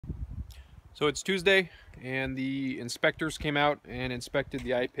So it's Tuesday, and the inspectors came out and inspected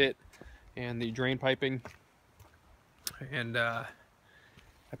the eye pit and the drain piping, and I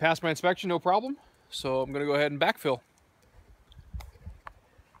passed my inspection, no problem. So I'm gonna go ahead and backfill.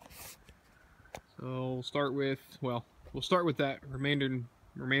 So we'll start with that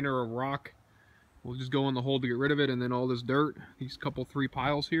remainder of rock. We'll just go in the hole to get rid of it, and then all this dirt, these three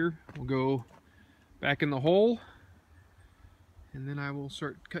piles here, will go back in the hole, and then I will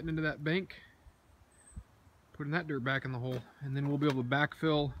start cutting into that bank, putting that dirt back in the hole, and then we'll be able to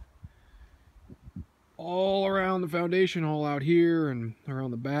backfill all around the foundation hole out here and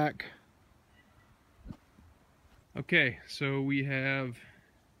around the back. Okay, so we have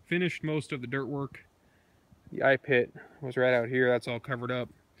finished most of the dirt work. The eye pit was right out here, that's all covered up.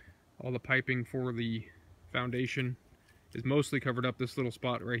 All the piping for the foundation is mostly covered up. This little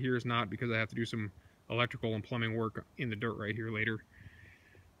spot right here is not, because I have to do some electrical and plumbing work in the dirt right here later.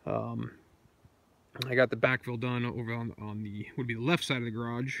 I got the backfill done over on the would be the left side of the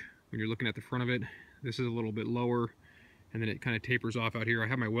garage. When you're looking at the front of it, this is a little bit lower, and then it kind of tapers off out here. I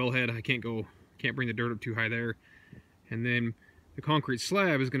have my wellhead. I can't bring the dirt up too high there. And then the concrete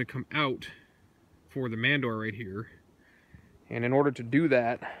slab is going to come out for the man door right here. And in order to do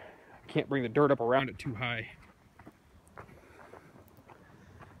that, I can't bring the dirt up around it too high.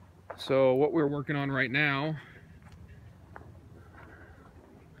 So what we're working on right now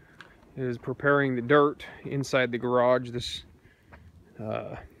is preparing the dirt inside the garage. This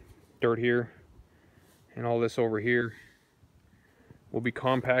dirt here and all this over here. We'll be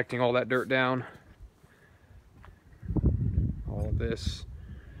compacting all that dirt down, all of this,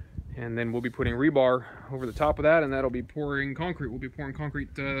 and then we'll be putting rebar over the top of that, and that'll be pouring concrete. We'll be pouring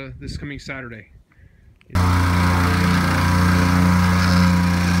concrete this coming Saturday.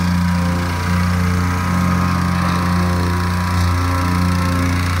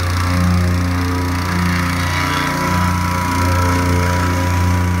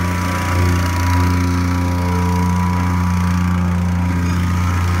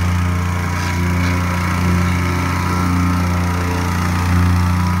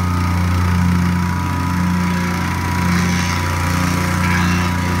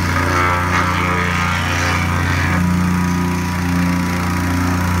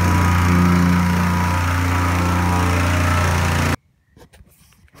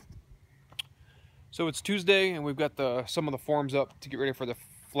 So it's Tuesday, and we've got some of the forms up to get ready for the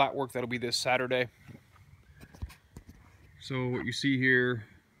flat work that'll be this Saturday. So what you see here,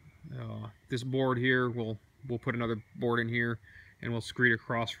 this board here, we'll put another board in here, and we'll screed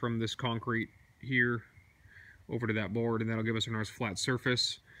across from this concrete here over to that board, and that'll give us a nice flat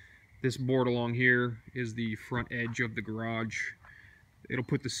surface. This board along here is the front edge of the garage. It'll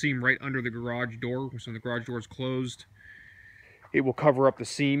put the seam right under the garage door, so when the garage door is closed, it will cover up the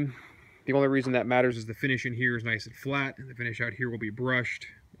seam. The only reason that matters is the finish in here is nice and flat, and the finish out here will be brushed.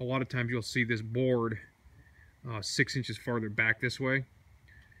 A lot of times you'll see this board 6 inches farther back this way,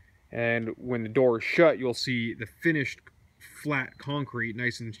 and when the door is shut, you'll see the finished flat concrete,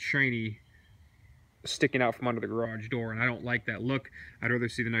 nice and shiny, sticking out from under the garage door, and I don't like that look. I'd rather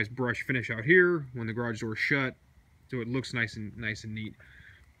see the nice brush finish out here when the garage door is shut, so it looks nice and neat.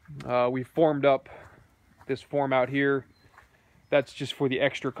 We formed up this form out here. That's just for the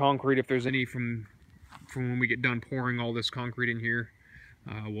extra concrete. If there's any from when we get done pouring all this concrete in here,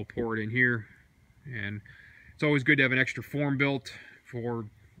 we'll pour it in here. And it's always good to have an extra form built for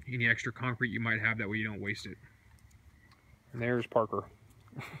any extra concrete you might have, that way you don't waste it. And there's Parker.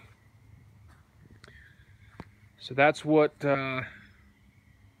 So that's what the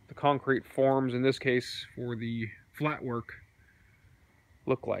concrete forms, in this case for the flat work,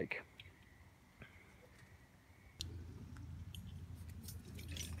 look like.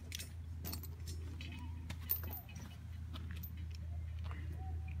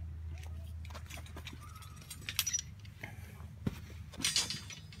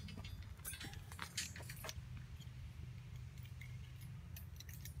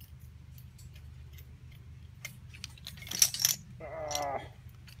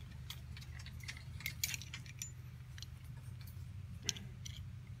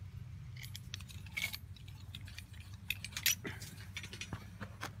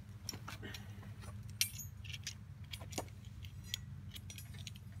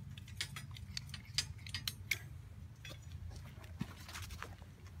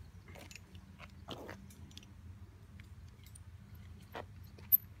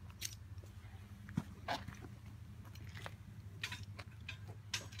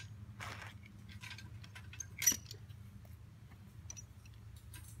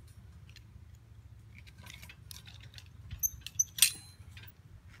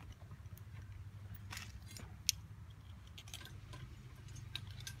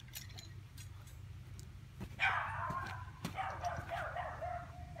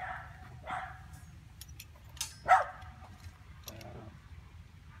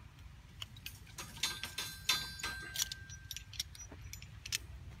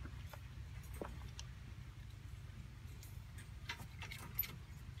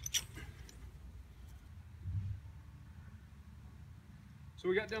 So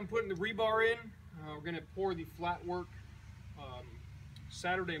we got done putting the rebar in. We're going to pour the flat work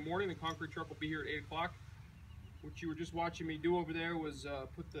Saturday morning. The concrete truck will be here at 8 o'clock. What you were just watching me do over there was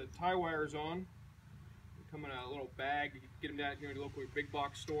put the tie wires on. They come in a little bag. You can get them down here at your local big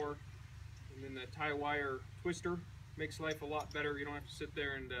box store. And then the tie wire twister makes life a lot better. You don't have to sit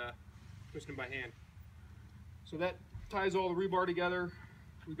there and twist them by hand. So that ties all the rebar together.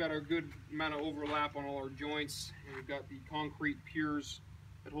 We've got our good amount of overlap on all our joints, and we've got the concrete piers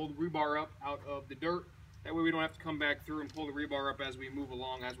that hold the rebar up out of the dirt. That way we don't have to come back through and pull the rebar up as we move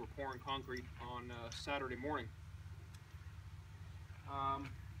along as we're pouring concrete on Saturday morning.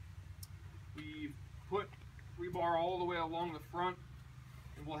 We've put rebar all the way along the front,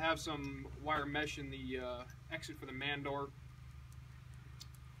 and we'll have some wire mesh in the exit for the man door.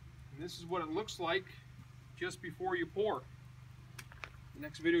 And this is what it looks like just before you pour. The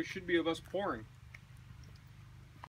next video should be of us pouring.